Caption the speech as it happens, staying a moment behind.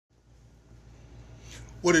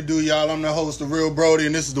What it do, y'all? I'm the host of Real Brody,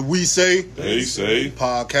 and this is the We Say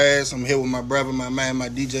podcast. I'm here with my brother, my man, my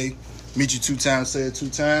DJ. Meet you 2 times, say it 2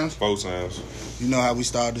 times. 4 times. You know how we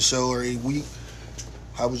start the show every week.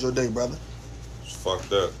 How was your day, brother? It's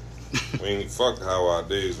fucked up. We ain't fuck how our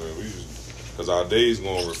days went. Because our days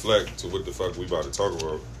gonna reflect to what the fuck we about to talk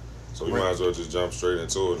about. So we might as well just jump straight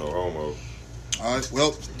into it, no homo. All right,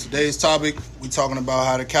 well, today's topic, we talking about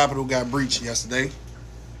how the Capitol got breached yesterday.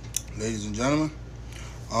 Ladies and gentlemen.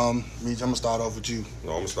 Meech, I'm gonna start off with you.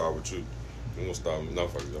 No, I'm gonna start with you. I'm gonna start with no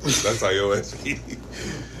fuck. That's how your ass be.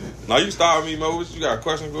 Now you start with me, Mo. You got a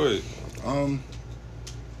question? Go ahead.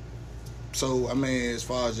 So I mean, as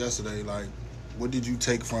far as yesterday, like, what did you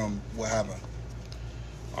take from what happened?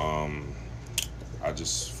 I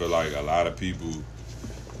just feel like a lot of people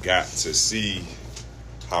got to see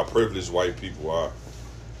how privileged white people are.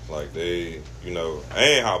 Like they, you know,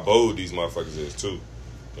 and how bold these motherfuckers is too.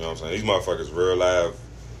 You know what I'm saying? These motherfuckers real live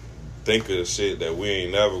think of shit that we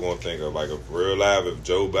ain't never gonna think of. Like, if real life, if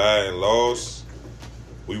Joe Biden lost,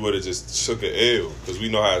 we would have just shook an L because we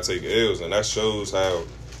know how to take L's, and that shows how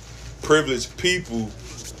privileged people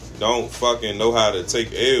don't fucking know how to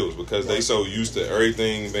take L's because they so used to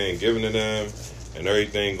everything being given to them and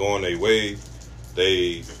everything going their way.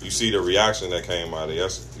 You see the reaction that came out of it. You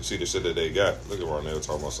see the shit that they got. Look at Ronell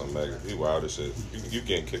talking about something mega. He wild as shit. You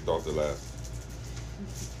getting kicked off the lab.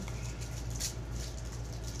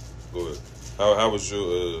 Go ahead. How was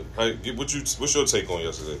your what's your take on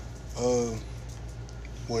yesterday?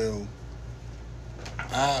 Well,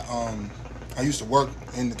 I used to work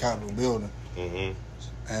in the Capitol building,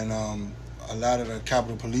 and a lot of the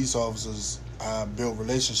Capitol police officers I built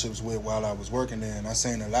relationships with while I was working there, and I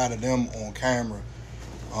seen a lot of them on camera.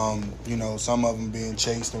 You know, some of them being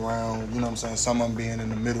chased around. You know what I'm saying? Some of them being in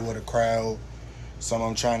the middle of the crowd. Some of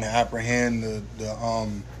them trying to apprehend the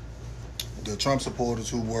Trump supporters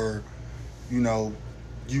who were, you know,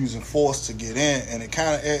 using force to get in. And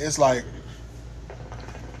it's like,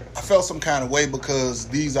 I felt some kind of way because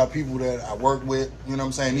these are people that I work with, you know what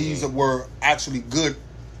I'm saying? These were actually good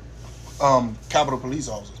Capitol police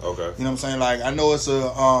officers. Okay. You know what I'm saying? Like, I know it's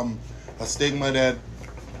a stigma that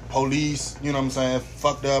police, you know what I'm saying,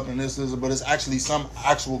 fucked up and this, but it's actually some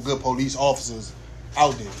actual good police officers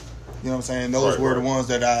out there. You know what I'm saying? Those were the ones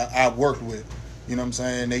that I worked with. You know what I'm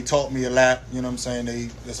saying? They taught me a lot, you know what I'm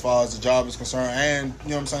saying, as far as the job is concerned, and, you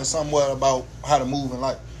know what I'm saying, somewhat about how to move in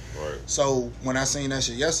life. Right. So when I seen that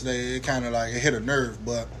shit yesterday, it kind of like, it hit a nerve,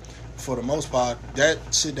 but for the most part, that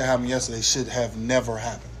shit that happened yesterday should have never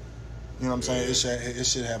happened. You know what I'm saying? It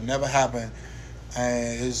should have never happened,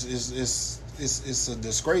 and it's a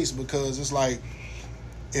disgrace because it's like,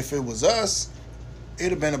 if it was us,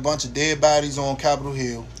 it'd have been a bunch of dead bodies on Capitol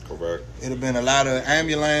Hill. Correct. It'd have been a lot of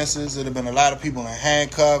ambulances. It'd have been a lot of people in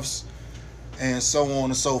handcuffs, and so on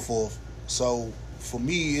and so forth. So for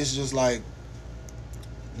me, it's just like,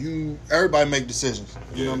 everybody make decisions.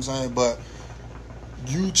 You know what I'm saying? But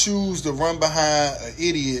you choose to run behind an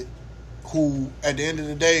idiot who, at the end of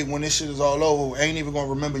the day, when this shit is all over, ain't even gonna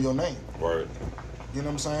remember your name. Right. You know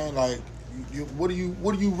what I'm saying? Like, what are you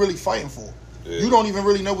really fighting for? Yeah. You don't even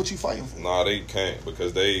really know what you're fighting for. Nah, they can't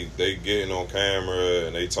because they getting on camera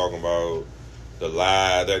and they talking about the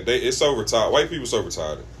lie. It's so retarded. White people so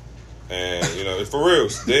retarded. And, you know, for real,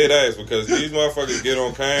 dead ass, because these motherfuckers get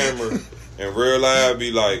on camera and real life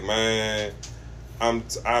be like, man, I'm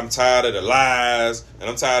tired of the lies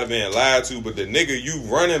and I'm tired of being lied to, but the nigga you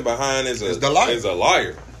running behind is a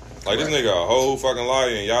liar. Like, this nigga a whole fucking liar,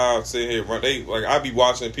 and y'all sit here I be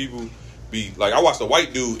watching people be like, I watched a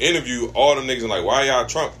white dude interview all them niggas and like, why y'all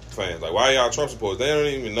Trump fans? Like, why y'all Trump supporters? They don't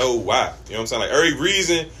even know why. You know what I'm saying? Like, every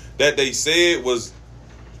reason that they said was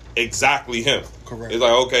exactly him. Correct. It's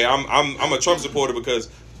like, okay, I'm a Trump supporter because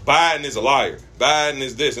Biden is a liar. Biden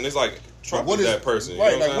is this, and it's like, Trump is that person.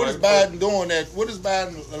 Right, you know like, what is Biden doing that? What is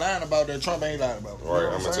Biden lying about that Trump ain't lying about? Right,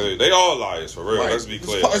 I'm gonna tell you, they all liars for real. Right. Let's be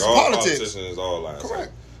clear. It's all politics. Politicians is all liars. Correct.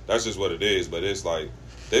 So that's just what it is. But it's like,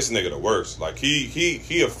 this nigga the worst. Like,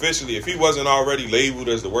 he officially, if he wasn't already labeled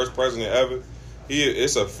as the worst president ever,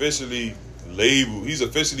 he's officially labeled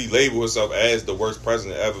himself as the worst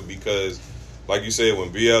president ever because, like you said,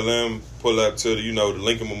 when BLM pull up to the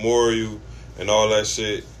Lincoln Memorial and all that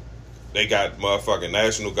shit, they got motherfucking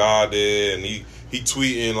National Guard there, and he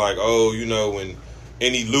tweeting like, oh, when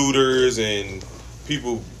any looters and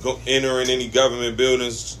people entering any government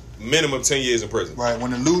buildings, minimum 10 years in prison. Right.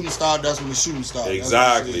 When the looting started, that's when the shooting started.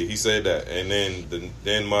 Exactly. He said that. And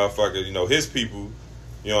then motherfucker, his people,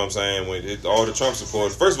 you know what I'm saying, when all the Trump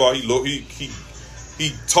supporters, first of all, he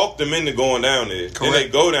talked them into going down there. Correct. Then they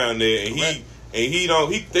go down there and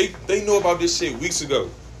they knew about this shit weeks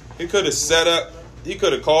ago. He could have set up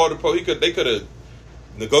have called the police. They could have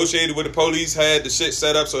negotiated with the police, had the shit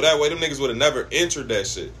set up so that way them niggas would have never entered that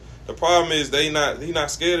shit. The problem is he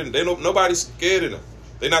not scared of them. Nobody's scared of them.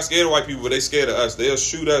 They not scared of white people, but they scared of us. They'll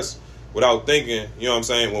shoot us without thinking, you know what I'm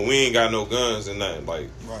saying, when we ain't got no guns and nothing. Like,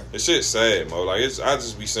 right. This shit's sad, Mo. Like, I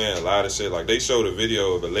just be saying a lot of shit. Like, they showed a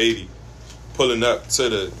video of a lady pulling up to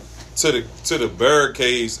the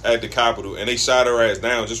barricades at the Capitol, and they shot her ass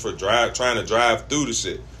down just for trying to drive through the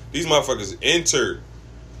shit. These motherfuckers entered,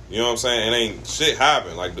 you know what I'm saying, and ain't shit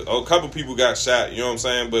happened. Like, a couple people got shot, you know what I'm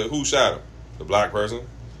saying, but who shot them? The black person?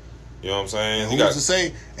 You know what I'm saying? And who's to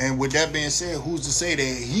say, and with that being said, who's to say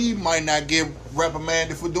that he might not get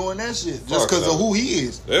reprimanded for doing that shit just because of who he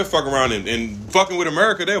is? They'll fuck around and fucking with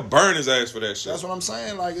America, they'll burn his ass for that shit. That's what I'm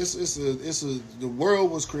saying. Like, the world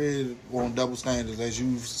was created on double standards, as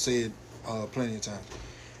you've said plenty of times.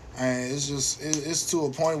 And it's to a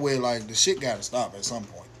point where, like, the shit gotta stop at some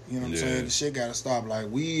point. You know what I'm saying? The shit gotta stop. Like,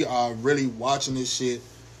 we are really watching this shit,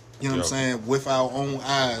 you know what I'm saying, with our own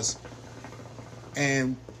eyes.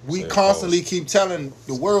 And we constantly keep telling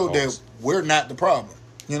the world that we're not the problem.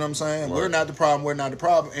 You know what I'm saying? Right. We're not the problem. We're not the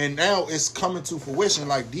problem. And now it's coming to fruition.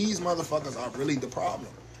 Like, these motherfuckers are really the problem.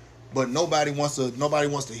 But nobody wants to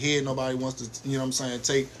hear. Nobody wants to, you know what I'm saying,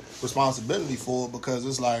 take responsibility for it, because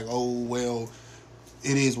it's like, oh, well,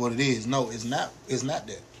 it is what it is. No, it's not. It's not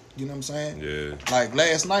that. You know what I'm saying? Yeah. Like,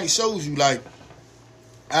 last night shows you, like,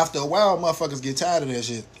 after a while, motherfuckers get tired of that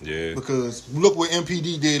shit. Yeah. Because look what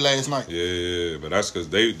MPD did last night. Yeah, but that's because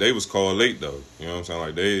they was called late, though. You know what I'm saying?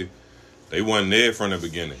 Like, they wasn't there from the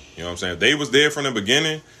beginning. You know what I'm saying? If they was there from the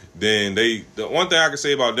beginning, then the one thing I can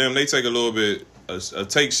say about them, they take a little bit,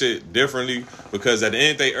 take shit differently, because at the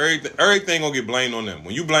end of the day, everything gonna get blamed on them.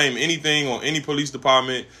 When you blame anything on any police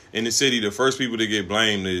department in the city, the first people to get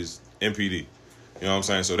blamed is MPD. You know what I'm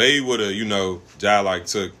saying? So they would have,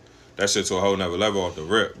 took that shit to a whole nother level off the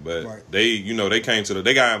rip. But they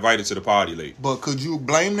got invited to the party late. But could you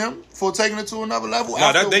blame them for taking it to another level?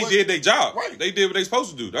 No, they did their job. Right. They did what they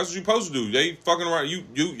supposed to do. That's what you supposed to do. They fucking around.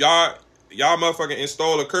 Y'all motherfucking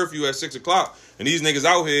install a curfew at 6 o'clock, and these niggas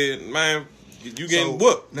out here, man, you getting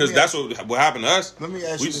whooped, because that's what happened to us. Let me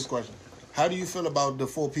ask you this question: how do you feel about the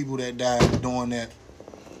 4 people that died during that,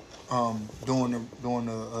 during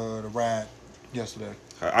the ride yesterday?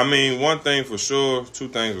 I mean, one thing for sure, 2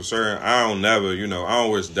 things for certain. I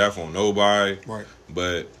don't wish death on nobody. Right.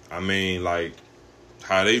 But, I mean, like,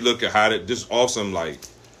 how they look at just awesome, like,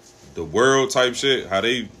 the world type shit,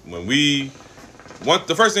 the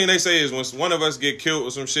first thing they say is when one of us get killed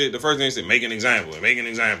or some shit, the first thing they say, make an example.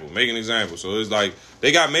 So it's like,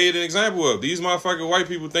 they got made an example of. These motherfucking white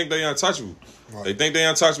people think they untouchable. Right. They think they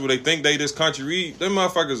untouchable. They think they this country. Them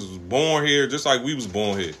motherfuckers was born here just like we was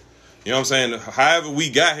born here. You know what I'm saying? However we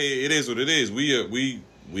got here, it is what it is. We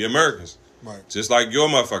Americans. Right. Just like your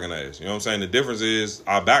motherfucking ass. You know what I'm saying? The difference is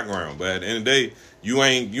our background. But at the end of the day, you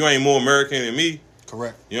ain't more American than me.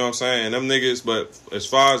 Correct. You know what I'm saying? And them niggas, but as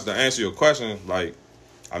far as to answer your question, like,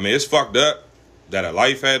 I mean, it's fucked up that a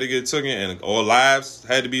life had to get taken and all lives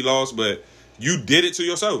had to be lost, but you did it to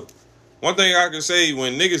yourself. One thing I can say,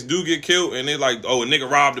 when niggas do get killed and they're like, oh, a nigga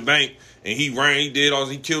robbed the bank and he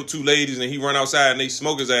killed 2 ladies and he run outside and they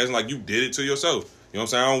smoke his ass, and like, you did it to yourself. You know what I'm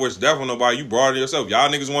saying? I don't wish death on nobody. You brought it yourself. Y'all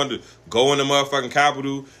niggas wanted to go in the motherfucking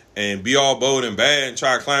Capitol and be all bold and bad and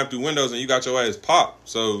try to climb through windows, and you got your ass popped.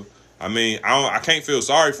 So, I mean, I can't feel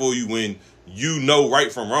sorry for you when you know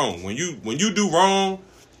right from wrong. When you do wrong,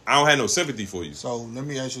 I don't have no sympathy for you. So let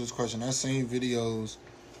me ask you this question. I've seen videos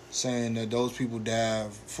saying that those people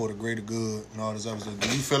died for the greater good and all this other stuff. Do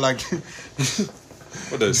you feel like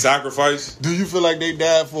what, the sacrifice? Do you feel like they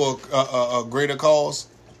died for a greater cause?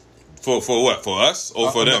 For what? For us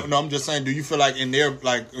or for them? No, I'm just saying. Do you feel like in their,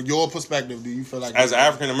 like, your perspective? Do you feel like as an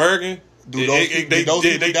African American, do those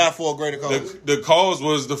people die for a greater cause? The cause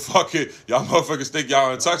was the fucking, y'all motherfuckers think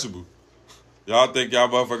y'all untouchable. Y'all think y'all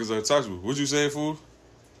motherfuckers are untouchable. What you say, fool?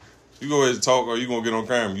 You go ahead and talk, or you gonna get on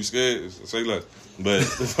camera. You scared? Say less. But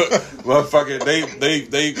motherfucker,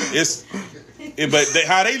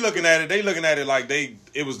 how they looking at it? They looking at it like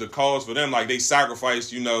it was the cause for them. Like, they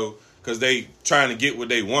sacrificed, because they trying to get what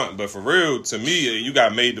they want. But for real, to me, you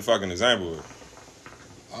got made the fucking example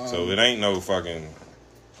of. So it ain't no fucking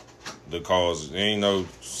the cause. It ain't no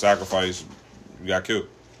sacrifice. You got killed.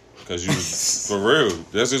 Because you was, for real,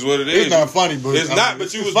 this is what it is. It's not funny, but it's not.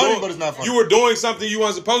 But you was funny, doing, but it's not funny. You were doing something you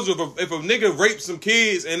weren't supposed to. If a nigga raped some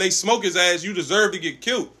kids and they smoke his ass, you deserve to get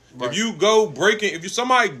killed. Right. If you go breaking, if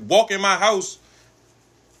somebody walk in my house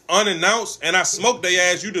unannounced and I smoke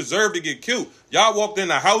their ass, you deserve to get killed. Y'all walked in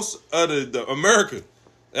the house of the America.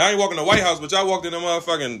 I ain't walking the White House, but y'all walked in the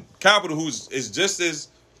motherfucking Capitol, is just as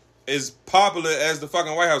as popular as the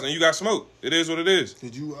fucking White House, and you got smoke. It is what it is.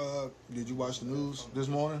 Did you watch the news this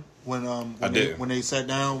morning when did. when they sat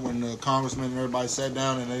down, when the congressmen and everybody sat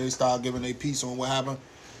down and they started giving their piece on what happened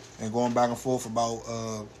and going back and forth about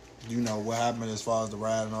what happened as far as the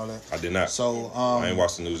riot and all that? I did not. So I ain't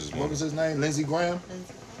watched the news this morning. What was his name? Lindsey Graham.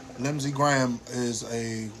 Lindsey Graham is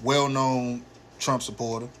a well-known Trump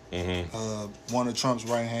supporter. Mm-hmm. One of Trump's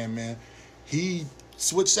right-hand men. He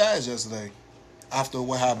switched sides yesterday after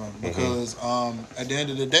what happened because at the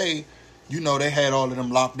end of the day, they had all of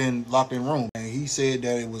them locked in room, and he said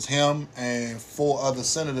that it was him and 4 other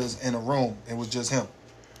senators in a room. It was just him.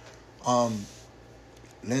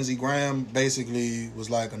 Lindsey Graham basically was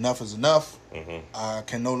like, enough is enough. I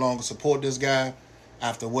can no longer support this guy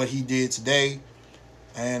after what he did today.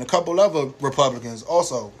 And a couple other Republicans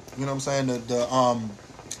also, you know what I'm saying?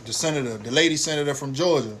 The senator, the lady senator from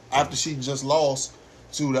Georgia, after she just lost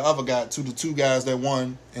to the other guy, to the 2 guys that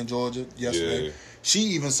won in Georgia yesterday. Yeah. She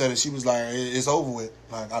even said it. She was like, it's over with.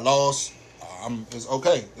 Like, I lost. It's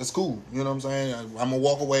okay. It's cool. You know what I'm saying? I'm going to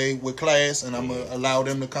walk away with class, and I'm going to allow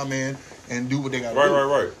them to come in and do what they got to do. Right. You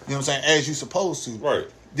know what I'm saying? As you supposed to. Right.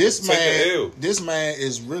 This man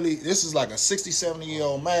is really, this is like a 60,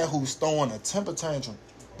 70-year-old man who's throwing a temper tantrum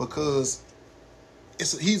because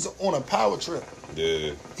he's on a power trip.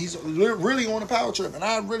 Yeah. He's really on a power trip, and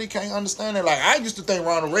I really can't understand it. Like, I used to think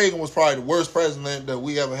Ronald Reagan was probably the worst president that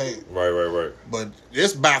we ever had. Right. But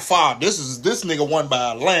it's by far, this nigga won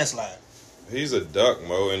by a landslide. He's a duck,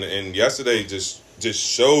 Mo, and yesterday just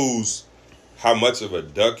shows how much of a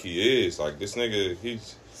duck he is. Like, this nigga,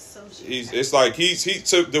 it's like he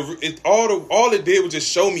took all it did was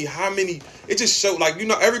just show me how many. It just showed, like,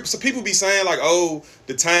 so people be saying like, oh,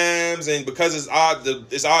 the times, and because it's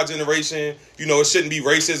our generation, it shouldn't be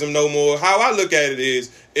racism no more. How I look at it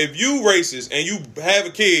is, if you racist and you have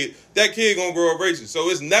a kid, that kid gonna grow up racist, so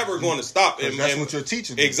it's never going to stop. And that's what you're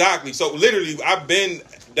teaching. Exactly. So literally, I've been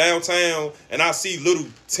downtown and I see little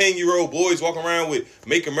 10-year-old boys walking around with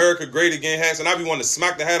 "Make America Great Again" hats, and I be wanting to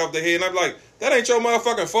smack the hat off their head, and I be like, that ain't your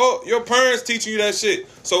motherfucking fault. Your parents teaching you that shit.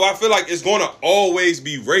 So I feel like it's going to always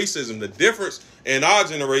be racism. The difference in our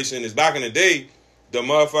generation is, back in the day, the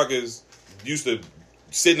motherfuckers used to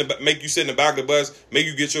make you sit in the back of the bus, make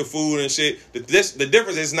you get your food and shit. The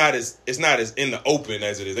difference is it's not as in the open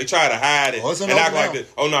as it is. They try to hide it and act like that.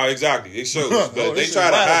 Oh no, exactly. It shows. But they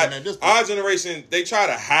try to hide. Our generation, they try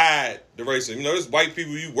to hide the racism. There's white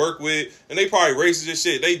people you work with, and they probably racist as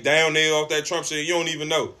shit. They down there off that Trump shit. You don't even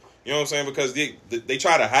know. You know what I'm saying? Because they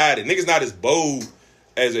try to hide it. Niggas not as bold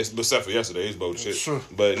as, except for yesterday, it's bold shit. Sure.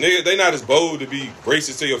 But niggas, they not as bold to be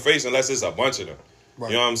racist to your face unless it's a bunch of them.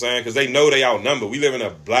 Right. You know what I'm saying? Because they know they outnumber. We live in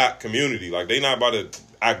a black community. Like, they not about to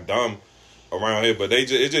act dumb around here. But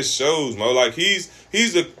it just shows, Mo. Like, he's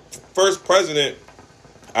the first president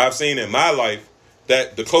I've seen in my life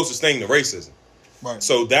that the closest thing to racism. Right.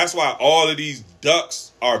 So that's why all of these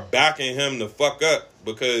ducks are backing him the fuck up,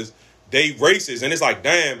 because they racist. And it's like,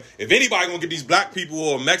 damn, if anybody gonna get these black people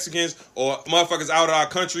or Mexicans or motherfuckers out of our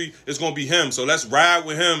country, it's gonna be him. So let's ride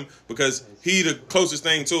with him because he the closest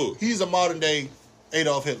thing to it. He's a modern day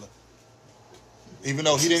Adolf Hitler. Even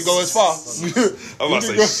though he didn't go as far. I'm about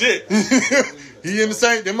to say shit. He in the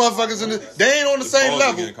same, them motherfuckers they ain't on the same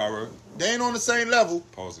level. Again, they ain't on the same level.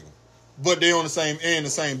 Pause again. But they in the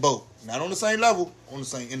same boat. Not on the same level, in the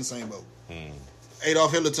same boat.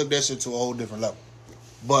 Adolf Hitler took that shit to a whole different level.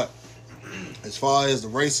 But as far as the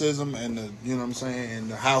racism and the, you know what I'm saying,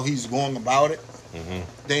 and how he's going about it,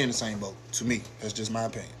 they in the same boat. To me, that's just my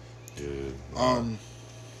opinion. Yeah.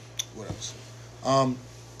 What else?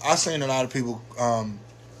 I seen a lot of people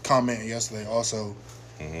commenting yesterday also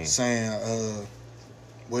saying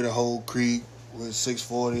with the whole creek with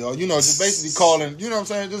 640, or just basically calling, you know what I'm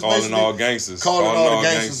saying, just calling all gangsters, calling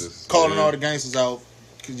all the gangsters out.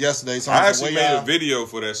 Cause yesterday, I actually made a video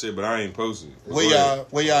for that shit, but I ain't posted it. Where y'all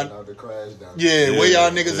where y'all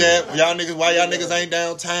niggas at? Why y'all niggas ain't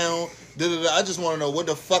downtown? I just want to know, what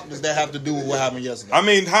the fuck does that have to do with what happened yesterday? I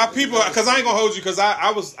mean, how people, because I ain't gonna hold you, because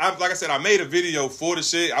I was like I said, I made a video for the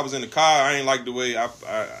shit. I was in the car. I ain't like the way I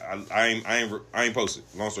ain't posted.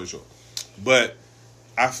 Long story short, but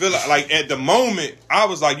I feel like at the moment I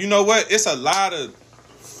was like, you know what? It's a lot of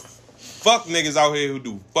fuck niggas out here who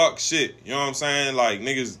do fuck shit. You know what I'm saying? Like,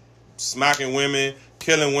 niggas smacking women,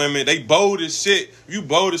 killing women. They bold as shit. You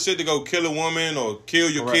bold as shit to go kill a woman or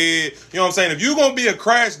kill your kid. You know what I'm saying? If you gonna be a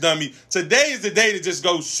crash dummy, today is the day to just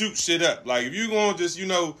go shoot shit up. Like, if you gonna just,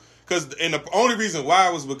 because, and the only reason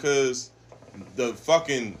why was because the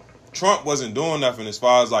fucking Trump wasn't doing nothing as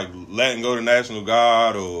far as, like, letting go the National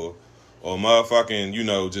Guard or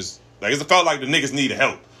motherfucking, just, like, it felt like the niggas needed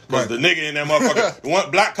help. Because the nigga in that motherfucker,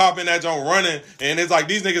 one black cop in that joint running, and it's like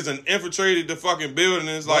these niggas done infiltrated the fucking building,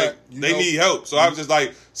 and it's like they need help. So I was just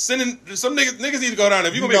like, sending some niggas need to go down.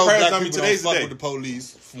 If you gonna be a crash dummy, today's the day. With the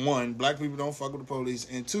police. One, black people don't fuck with the police,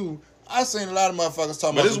 and two, I seen a lot of motherfuckers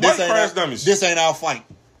talking about this white crash dummies. This ain't our fight.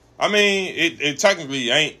 I mean, it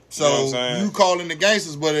technically ain't. So you know what I'm saying? You calling the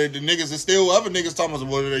gangsters, but the niggas is still other niggas talking about,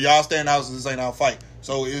 well, y'all stay in the house, this ain't our fight.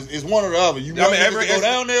 So it's one or the other. You want to go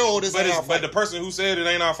down there or this ain't our fight? But the person who said it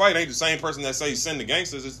ain't our fight ain't the same person that say send the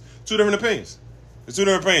gangsters. It's two different opinions. It's two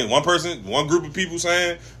different opinions. One person, one group of people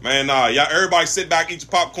saying, man, nah, y'all everybody sit back, eat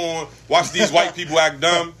your popcorn, watch these white people act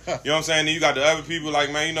dumb. You know what I'm saying? Then you got the other people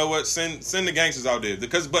like, man, you know what? Send the gangsters out there.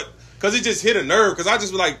 Because it just hit a nerve. Because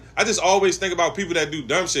I just always think about people that do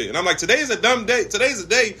dumb shit. And I'm like, today's a dumb day. Today's a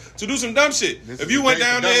day to do some dumb shit. If you went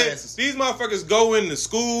down there, these motherfuckers go into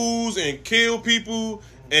schools and kill people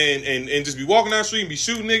and just be walking down the street and be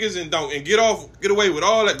shooting niggas and get away with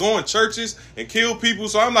all that, go in churches and kill people.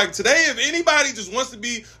 So I'm like, today, if anybody just wants to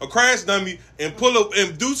be a crash dummy and pull up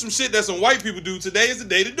and do some shit that some white people do, today is the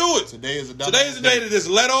day to do it. Today is the day to just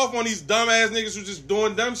let off on these dumb ass niggas who just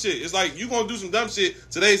doing dumb shit. It's like, you gonna do some dumb shit,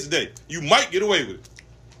 today's the day. You might get away with it.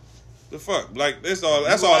 The fuck? Like, that's all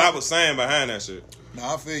I was saying behind that shit.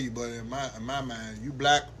 No, I feel you, but in my mind, you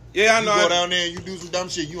black. Yeah, I know. You go down there and you do some dumb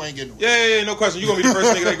shit, you ain't getting away. Yeah, no question. You gonna be the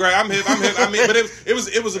first nigga they grab. I'm hip. I mean, but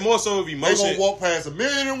it was more so of emotion. They gonna walk past a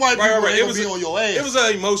million white people. Right. It was on your ass. It was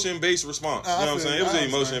an emotion based response. You know what I'm saying? It was an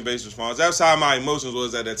emotion based response. That's how my emotions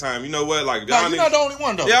was at that time. You know what? Like, you're not the only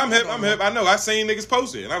one though. Yeah, I'm hip. I know. I seen niggas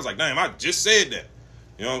post it, and I was like, damn, I just said that.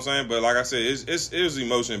 You know what I'm saying? But like I said, it was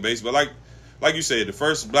emotion based. But like you said, the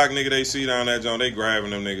first black nigga they see down that joint, they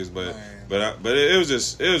grabbing them niggas. But it was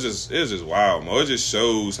just wild, man. It just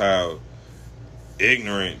shows how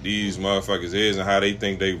ignorant these motherfuckers is and how they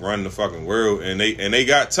think they run the fucking world, and they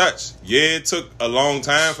got touched. Yeah, it took a long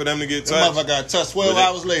time for them to get touched. Motherfucker got touched 12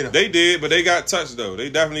 hours later. They did, but they got touched though.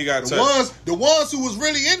 They definitely got touched. The ones who was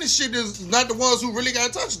really in the shit is not the ones who really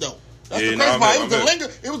got touched though. That's the crazy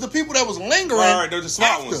part. It was the people that was lingering. All right, they're the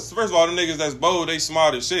smart ones. First of all, the niggas that's bold, they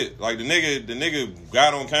smart as shit. Like the nigga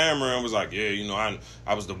got on camera and was like, yeah, you know,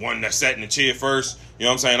 I was the one that sat in the chair first. You know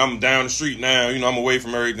what I'm saying? I'm down the street now. You know, I'm away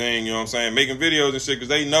from everything. You know what I'm saying? Making videos and shit because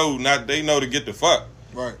they know to get the fuck.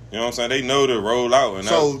 Right. You know what I'm saying? They know to roll out. And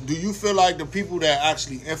so, do you feel like the people that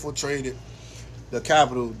actually infiltrated the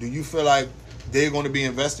Capitol, do you feel like they're going to be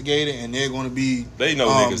investigated and they're going to be... They know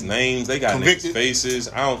niggas' names. They got convicted. Niggas' faces.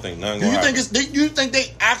 I don't think nothing going to happen. Do you think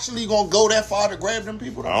they actually going to go that far to grab them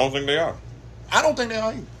people? Though? I don't think they are. I don't think they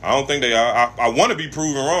are either. I don't think they are. I want to be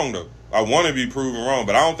proven wrong, though. I want to be proven wrong,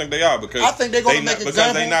 but I don't think they are because I think they're going to make example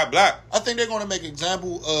because they not black. I think they're going to make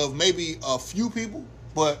example of maybe a few people,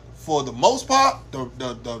 but for the most part,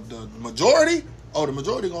 the majority... Oh, the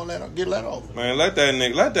majority gonna get let off. Man, let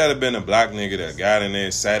that have been a black nigga that got in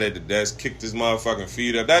there, sat at the desk, kicked his motherfucking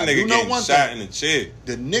feet up. That nigga getting shot in the chair.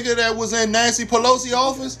 The nigga that was in Nancy Pelosi's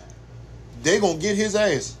office, they gonna get his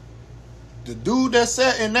ass. The dude that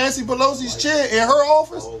sat in Nancy Pelosi's chair in her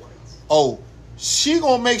office, she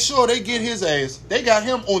gonna make sure they get his ass. They got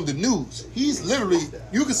him on the news. He's literally,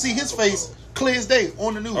 you can see his face clear as day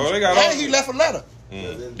on the news. Oh, and he left a letter.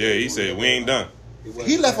 Yeah, he said, we ain't done.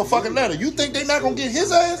 He left a fucking letter. You think they not gonna get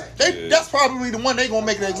his ass? That's probably the one they gonna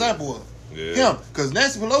make an example of. Him, because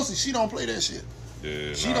Nancy Pelosi, she don't play that shit.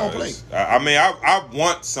 Yeah, she don't play. I mean, I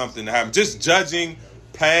want something to happen. Just judging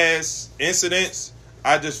past incidents,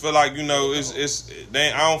 I just feel like, you know, I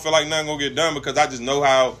don't feel like nothing gonna get done because I just know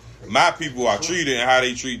how my people are treated and how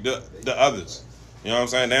they treat the others. You know what I'm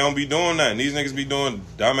saying? They don't be doing nothing. These niggas be doing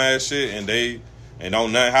dumbass shit and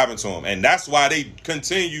don't nothing happen to them. And that's why they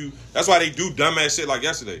continue. That's why they do dumbass shit like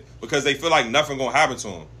yesterday. Because they feel like nothing gonna happen to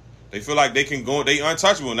them. They feel like they can go, they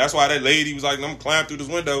untouchable. And that's why that lady was like, I'm climb through this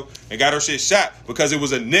window and got her shit shot. Because it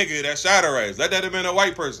was a nigga that shot her ass. Let that have been a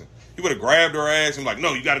white person. He would have grabbed her ass and like,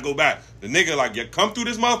 no, you gotta go back. The nigga like, you come through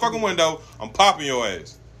this motherfucking window, I'm popping your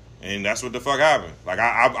ass. And that's what the fuck happened. Like,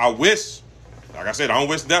 I wish, like I said, I don't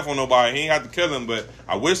wish death on nobody. He ain't have to kill him, but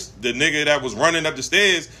I wish the nigga that was running up the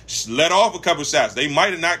stairs let off a couple shots. They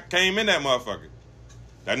might have not came in that motherfucker.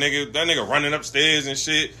 That nigga running upstairs and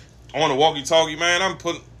shit on the walkie-talkie, man. I'm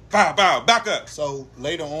putting pow, back up. So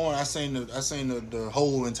later on, I seen the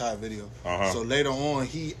whole entire video. So later on,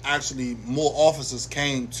 he actually more officers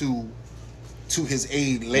came to his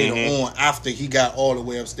aid later on after he got all the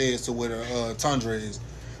way upstairs to where the Tundra is.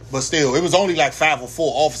 But still, it was only like 5 or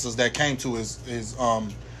 4 officers that came to his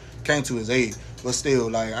aid. But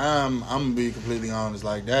still, like I'm gonna be completely honest,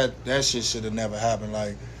 like that shit should have never happened.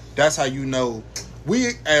 Like that's how you know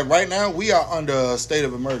right now we are under a state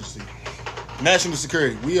of emergency. national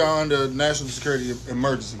security. We are under national security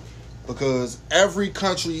emergency because every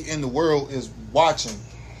country in the world is watching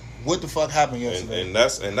what the fuck happened yesterday. And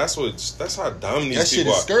that's how dumb these that shit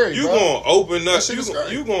people is scary, are. You bro. gonna open up?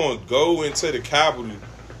 You gonna go into the Capitol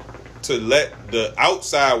to let the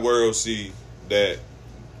outside world see that?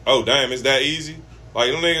 Oh damn, it's that easy.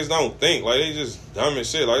 Like them niggas don't think. Like they just dumb as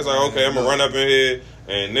shit. Like it's like okay, I'm gonna run up in here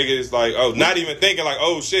and niggas like not even thinking like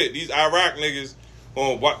oh shit, these Iraq niggas.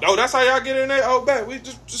 Oh, that's how y'all get in there. Oh, bet we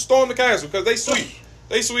just storm the castle because they sweet.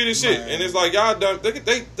 They sweet as shit, and it's like y'all done.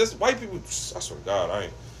 They this white people. I swear to God, I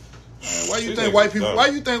ain't. Man, why you think white people? Dumb. Why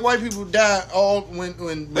you think white people die all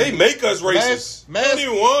when they make us racist? We don't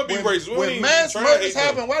even want to be racist. When mass murders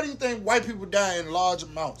happen, why do you think white people die in large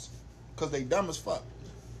amounts? Because they dumb as fuck.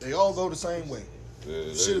 They all go the same way. Yeah,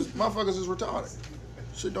 motherfuckers is retarded.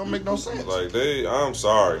 Shit don't make no sense. Like I'm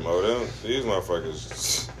sorry, Mo. These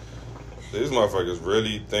motherfuckers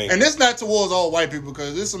really think. And it's not towards all white people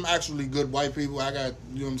because there's some actually good white people. I got,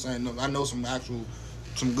 you know what I'm saying? I know some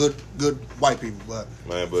good white people, but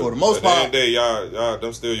for the most part, at the end of the day, y'all,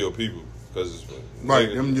 them still your people. Cause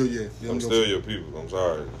right, them still your people. I'm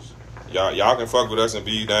sorry. Y'all can fuck with us and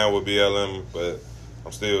be down with BLM, but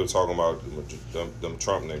I'm still talking about them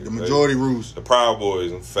Trump niggas. The majority rules. The Proud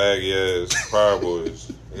Boys and faggy ass Proud Boys.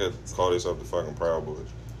 They got to call themselves the fucking Proud Boys.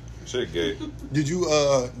 Shit gay. Did you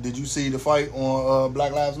see the fight on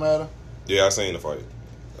Black Lives Matter? Yeah, I seen the fight.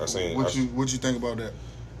 What you think about that?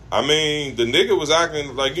 I mean, the nigga was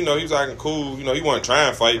acting like, he was acting cool. He wasn't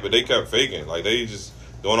trying to fight, but they kept faking. Like, they just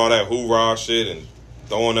doing all that hoorah shit and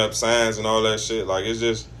throwing up signs and all that shit. Like, it's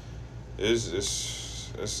just,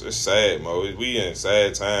 it's sad, Mo. We in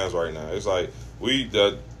sad times right now. It's like,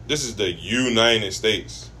 this is the United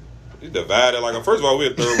States. It's divided. Like, first of all,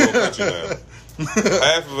 we're a third world country now.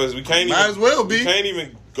 Half of us, we can't even. Might as well be. We can't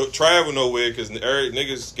even go travel nowhere because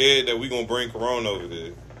niggas scared that we gonna bring Corona over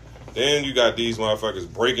there. Then you got these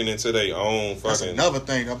motherfuckers breaking into their own fucking. That's another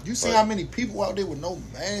thing. You see how many people out there with no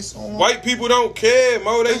masks on? White people don't care,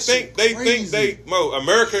 Mo. They think Mo.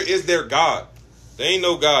 America is their God. They ain't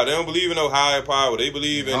no God. They don't believe in no higher power. They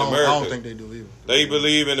believe in America. I don't think they do either. They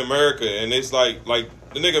believe in America, and it's like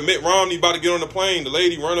the nigga Mitt Romney about to get on the plane. The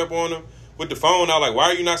lady run up on him with the phone out like, why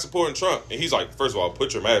are you not supporting Trump? And he's like, first of all,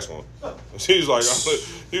 put your mask on. He was like,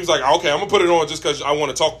 okay, I'm gonna put it on just because I want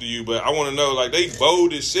to talk to you, but I want to know, like, they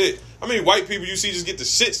bold as shit. I mean, white people you see just get the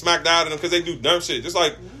shit smacked out of them because they do dumb shit. Just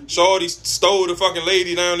like Shorty stole the fucking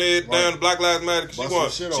lady down there, down the Black Lives Matter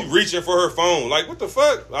because she reaching for her phone. Like, what the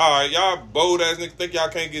fuck? All right, y'all bold ass niggas think y'all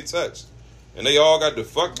can't get touched. And they all got the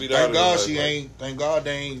fuck beat out of them. Thank God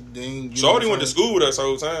they ain't. Shorty went to school with us the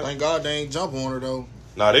whole time. Thank God they ain't jump on her though.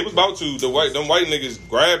 Nah, they was about to. Them white niggas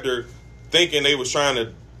grabbed her, thinking they was trying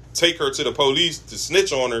to take her to the police to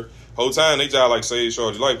snitch on her. Whole time they tried like save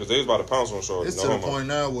Shorty's life because they was about to pounce on Shorty. It's to the point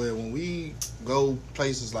now where when we go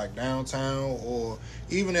places like downtown or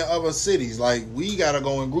even in other cities, like we gotta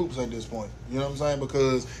go in groups at this point. You know what I'm saying?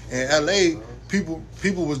 Because in LA,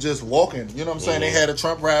 people was just walking. You know what I'm saying? They had a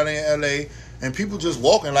Trump rally in LA, and people just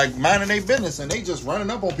walking like minding their business, and they just running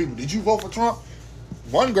up on people. Did you vote for Trump?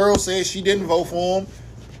 One girl said she didn't vote for him.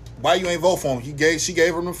 Why you ain't vote for him? She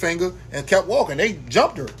gave him the finger and kept walking. They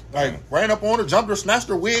jumped her, like ran up on her, jumped her, snatched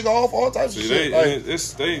her wig off, all types of shit.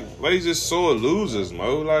 They just sore losers,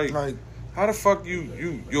 Mo. Like how the fuck we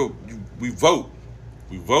vote?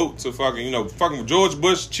 We vote to fucking fucking George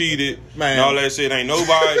Bush cheated, man, and all that shit. Ain't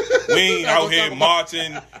nobody. We ain't out here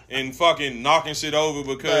marching and fucking knocking shit over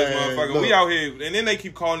because motherfucker. We out here, and then they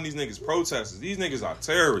keep calling these niggas protesters. These niggas are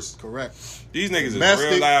terrorists. Correct. These niggas is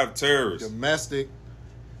real live terrorists. Domestic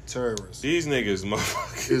terrorists. These niggas,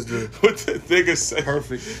 motherfucker. What the nigga say?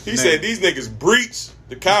 Perfect. He said these niggas breached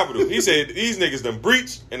the Capitol. He said these niggas done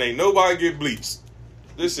breached and ain't nobody get bleached.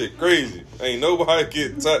 This shit crazy. Ain't nobody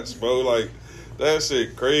get touched, bro. Like that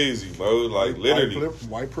shit crazy, bro. Like literally,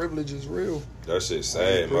 white privilege is real. That shit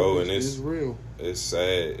sad, bro. And it's real. It's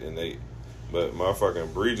sad, but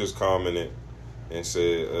motherfucking Bree just commented and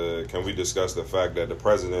said, "Can we discuss the fact that the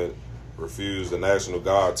president refused the National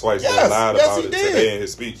Guard twice and lied about it today in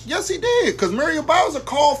his speech?" Yes, he did. Because Muriel Bowser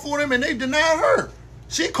called for them and they denied her.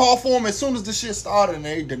 She called for them as soon as the shit started and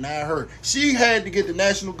they denied her. She had to get the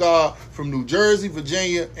National Guard from New Jersey,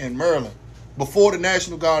 Virginia, and Maryland before the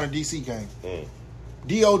National Guard in D.C. came.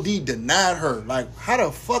 DOD denied her. Like, how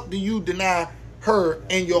the fuck do you deny her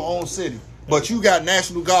in your own city? But you got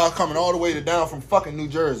National Guard coming all the way down from fucking New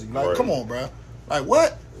Jersey. Like, come on, bro. Like,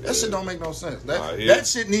 what? That shit don't make no sense. That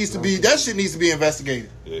shit needs to be investigated.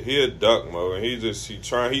 Yeah, he a duck, Mo, and he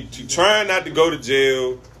trying not to go to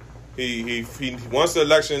jail. He wants the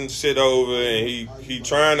election shit over, and he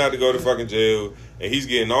trying not to go to fucking jail, and he's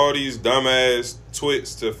getting all these dumbass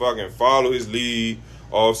twits to fucking follow his lead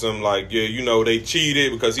off some like, yeah, you know, they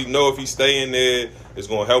cheated because he know if he stay in there, it's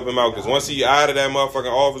gonna help him out. Because once he out of that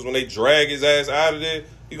motherfucking office, when they drag his ass out of there,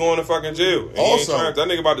 he going to fucking jail. And also, that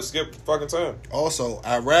nigga about to skip fucking time. Also,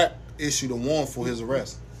 Iraq issued a warrant for his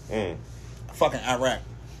arrest. Fucking Iraq.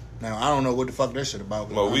 Now I don't know what the fuck that shit about.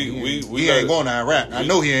 Well, he ain't going to Iraq. I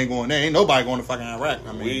know he ain't going there. Ain't nobody going to fucking Iraq.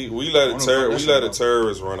 I mean, we let a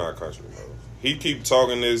terrorist run our country, bro. He keep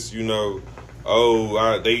talking this, you know.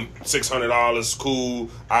 They $600 cool.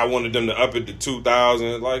 I wanted them to up it to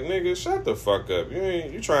 $2,000. Like, nigga, shut the fuck up.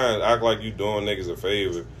 You trying to act like you doing niggas a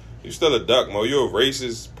favor. You still a duck, Mo. You're a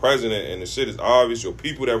racist president, and the shit is obvious. Your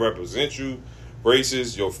people that represent you,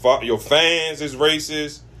 racist. Your fans is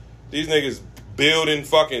racist. These niggas building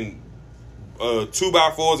fucking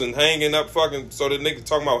 2x4s and hanging up fucking so the niggas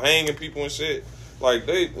talking about hanging people and shit. Like,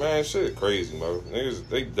 shit crazy, Mo. Niggas,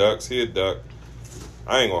 they ducks. He a duck.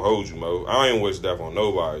 I ain't gonna hold you, Mo. I ain't wish death on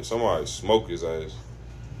nobody. Somebody smoke his ass.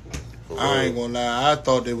 I ain't gonna lie. I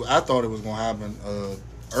thought it was gonna happen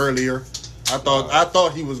earlier. I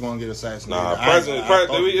thought he was gonna get assassinated. Nah, it's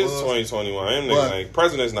 2021.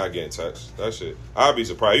 President's not getting touched. That shit. I'd be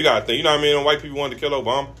surprised. You gotta think. You know what I mean? When white people wanted to kill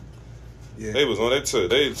Obama. Yeah. They was on that took.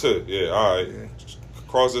 They took. Yeah. All right. Yeah.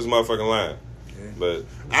 Cross this motherfucking line. Yeah. But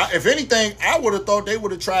if anything, I would have thought they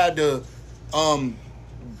would have tried to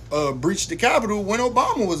breach the Capitol when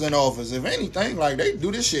Obama was in office. If anything, like they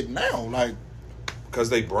do this shit now, like because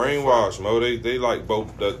they brainwashed, Mo. They like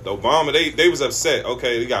both the Obama. They was upset.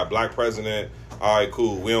 Okay, they got black president. All right,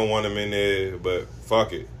 cool. We don't want him in there, but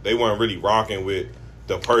fuck it. They weren't really rocking with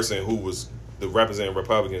the person who was the representing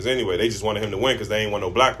Republicans anyway. They just wanted him to win because they ain't want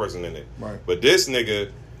no black person in it. Right. But this nigga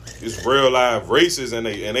is real live racist, and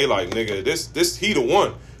they like, nigga, this he the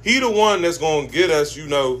one. He the one that's gonna get us, you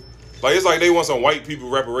know. Like, it's like they want some white people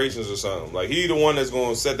reparations or something. Like, he the one that's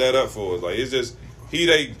going to set that up for us. Like, it's just, he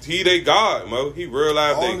they God, Mo. He real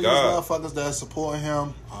life they God. All these motherfuckers that supporting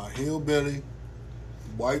him are hillbilly,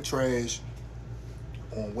 white trash,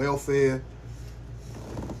 on welfare,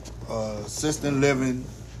 assisted living,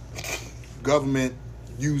 government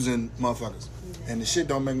using motherfuckers. And the shit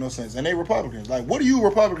don't make no sense. And they Republicans. Like, what are you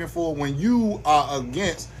Republican for when you are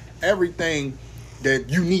against everything that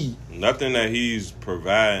you need? Nothing that he's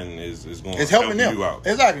providing is going to help you out.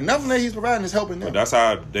 Exactly. Nothing that he's providing is helping them. But that's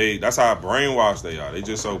how brainwashed they are. They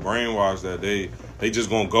just so brainwashed that they just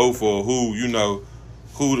gonna go for who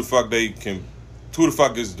the fuck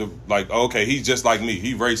is the like. Okay, he's just like me.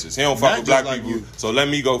 He racist. He don't fuck with black people. You. So let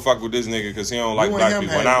me go fuck with this nigga because he don't like black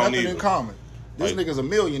people. And I don't need in common. This nigga's a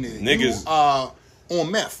millionaire. Niggas you are on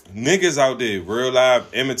meth. Niggas out there real live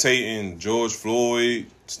imitating George Floyd.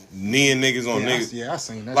 Kneeing niggas on niggas. I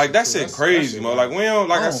seen that. Like, that shit crazy, man. Like, we don't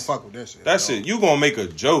like. I don't fuck with that shit. That shit, you gonna make a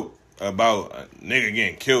joke about a nigga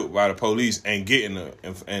getting killed by the police and getting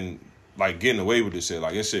away with this shit.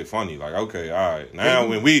 Like, this shit funny. Like, okay, all right. But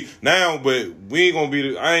we ain't gonna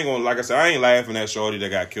be. I ain't gonna, like I said, I ain't laughing at shorty that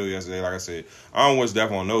got killed yesterday. Like I said, I don't wish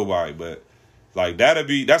death on nobody, but. Like,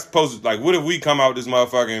 that's supposed to, like, what if we come out this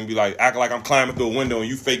motherfucker and be like, act like I'm climbing through a window and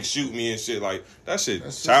you fake shoot me and shit? Like, that's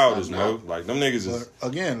childish, bro. Like, them niggas is,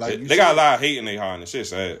 again, like they got a lot of hate in their heart and shit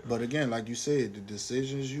sad. But again, like you said, the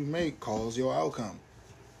decisions you make cause your outcome.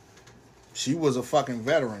 She was a fucking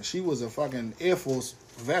veteran. She was a fucking Air Force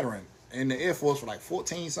veteran in the Air Force for like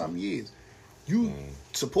 14-something years. You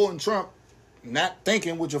supporting Trump, not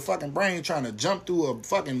thinking with your fucking brain, trying to jump through a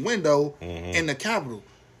fucking window in the Capitol.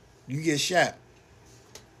 You get shot.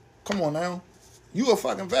 Come on now. You a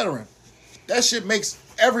fucking veteran. That shit makes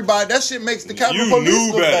the Capitol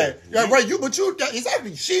Police look bad. Yeah, right.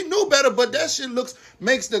 Exactly. She knew better, but that shit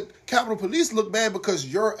makes the Capitol Police look bad because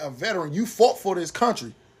you're a veteran. You fought for this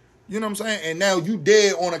country. You know what I'm saying? And now you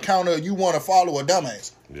dead on account of you want to follow a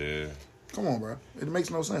dumbass. Yeah. Come on, bro. It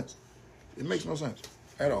makes no sense. It makes no sense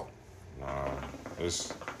at all. Nah.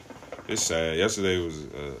 It's sad. Yesterday was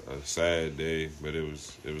a sad day, but it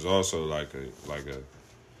was also like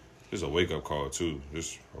just a wake up call too.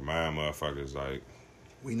 Just remind motherfuckers like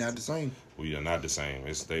we not the same. We are not the same.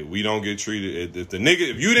 We don't get treated.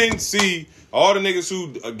 If you didn't see all the niggas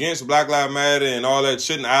who against Black Lives Matter and all that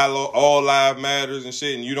shit and all lives matters and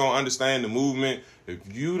shit, and you don't understand the movement.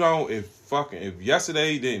 If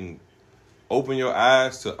yesterday didn't open your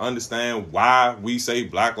eyes to understand why we say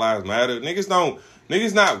Black Lives Matter, niggas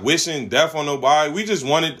not wishing death on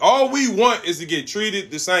nobody. All we want is to get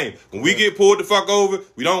treated the same. When we get pulled the fuck over,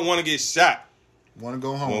 we don't want to get shot. Want to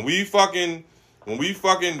go home. When we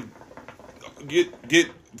fucking get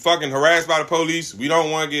fucking harassed by the police, we don't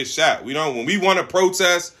want to get shot. When we want to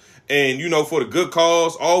protest and for the good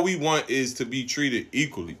cause, all we want is to be treated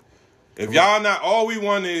equally. If y'all not, all we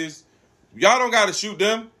want is, y'all don't got to shoot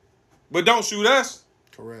them, but don't shoot us.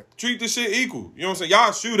 Correct. Treat the shit equal. You know what I'm saying?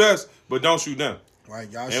 Y'all shoot us, but don't shoot them. Right,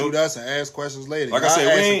 y'all shoot us and ask questions later. Like y'all I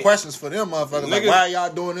said, we ain't questions for them motherfuckers. Like, why are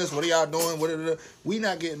y'all doing this? What are y'all doing? We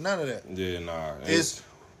not getting none of that. Yeah, nah. It's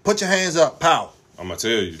put your hands up, pow. I'm gonna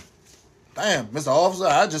tell you. Damn, Mr. Officer,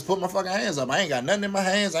 I just put my fucking hands up. I ain't got nothing in my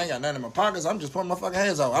hands. I ain't got nothing in my pockets. I'm just putting my fucking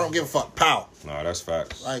hands up. I don't give a fuck. Pow. Nah, that's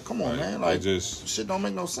facts. Like, come on, man. Like, just shit don't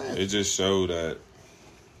make no sense. It just showed that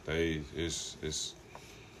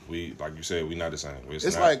we, like you said, we not the same.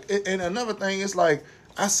 It's not. Like, and another thing, it's like,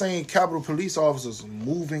 I seen Capitol Police officers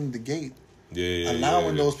moving the gate,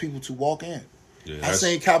 allowing those people to walk in. Yeah, I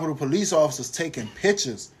seen Capitol Police officers taking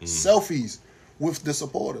pictures, selfies with the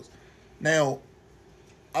supporters. Now,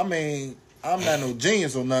 I mean, I'm not no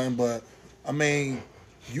genius or nothing, but I mean,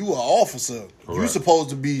 you an officer. Correct. You supposed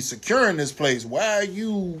to be securing this place. Why are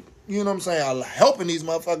you know what I'm saying, helping these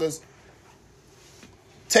motherfuckers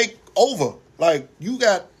take over? Like, you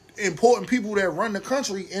got important people that run the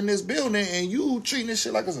country in this building, and you treating this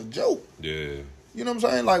shit like it's a joke. Yeah. You know what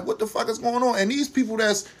I'm saying? Like, what the fuck is going on? And these people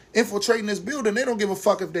that's infiltrating this building, they don't give a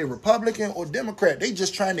fuck if they're Republican or Democrat. They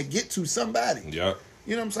just trying to get to somebody. Yep.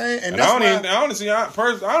 You know what I'm saying? And I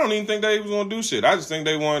don't even think they was gonna do shit. I just think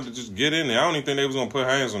they wanted to just get in there. I don't even think they was gonna put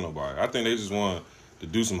hands on nobody. I think they just wanted to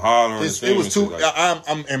do some hollering. It was too.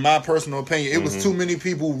 I'm in my personal opinion, it was too many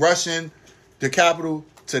people rushing the Capitol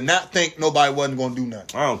to not think nobody wasn't gonna do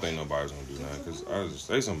nothing. I don't think nobody's gonna do nothing because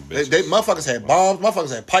they some bitches. They motherfuckers had bombs.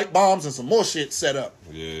 Motherfuckers had pipe bombs and some more shit set up.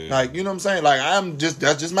 Yeah. Like, you know what I'm saying? Like,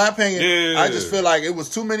 that's just my opinion. Yeah. I just feel like it was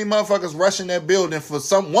too many motherfuckers rushing that building for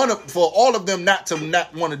all of them not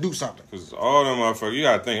want to do something. Because all them motherfuckers, you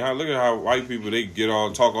gotta think, look at how white people, they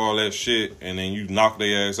talk all that shit, and then you knock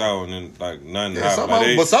their ass out, and then like nothing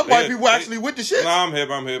happens. But some white people actually with the shit. Nah, I'm hip.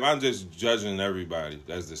 I'm just judging everybody.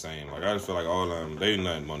 That's the same. Like, I just feel like all of them, they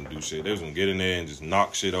nothing want to do shit. They was gonna get in there and just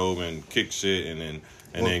knock shit over and kick shit, and then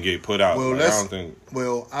get put out. Well,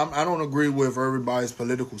 like, I don't agree with everybody's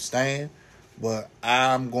political stand, but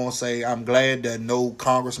I'm gonna say I'm glad that no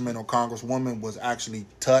congressman or congresswoman was actually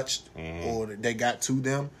touched or that they got to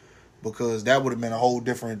them, because that would have been a whole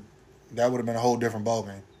different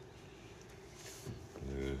ballgame.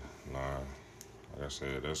 Yeah, nah. Like I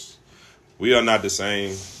said, we are not the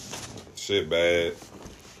same. Shit bad.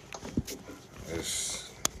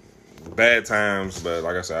 It's bad times, but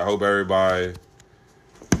like I said, I hope everybody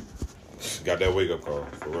got that wake-up call,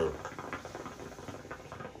 for real.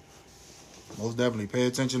 Most definitely. Pay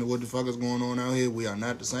attention to what the fuck is going on out here. We are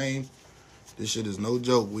not the same. This shit is no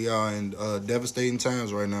joke. We are in devastating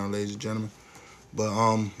times right now, ladies and gentlemen. But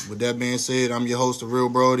with that being said, I'm your host, The Real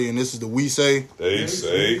Brody, and this is the We Say They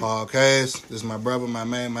Say podcast. This is my brother, my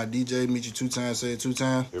man, my DJ. Meet you 2 times, say it 2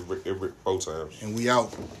 times. Every 4 times. And we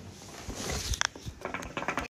out.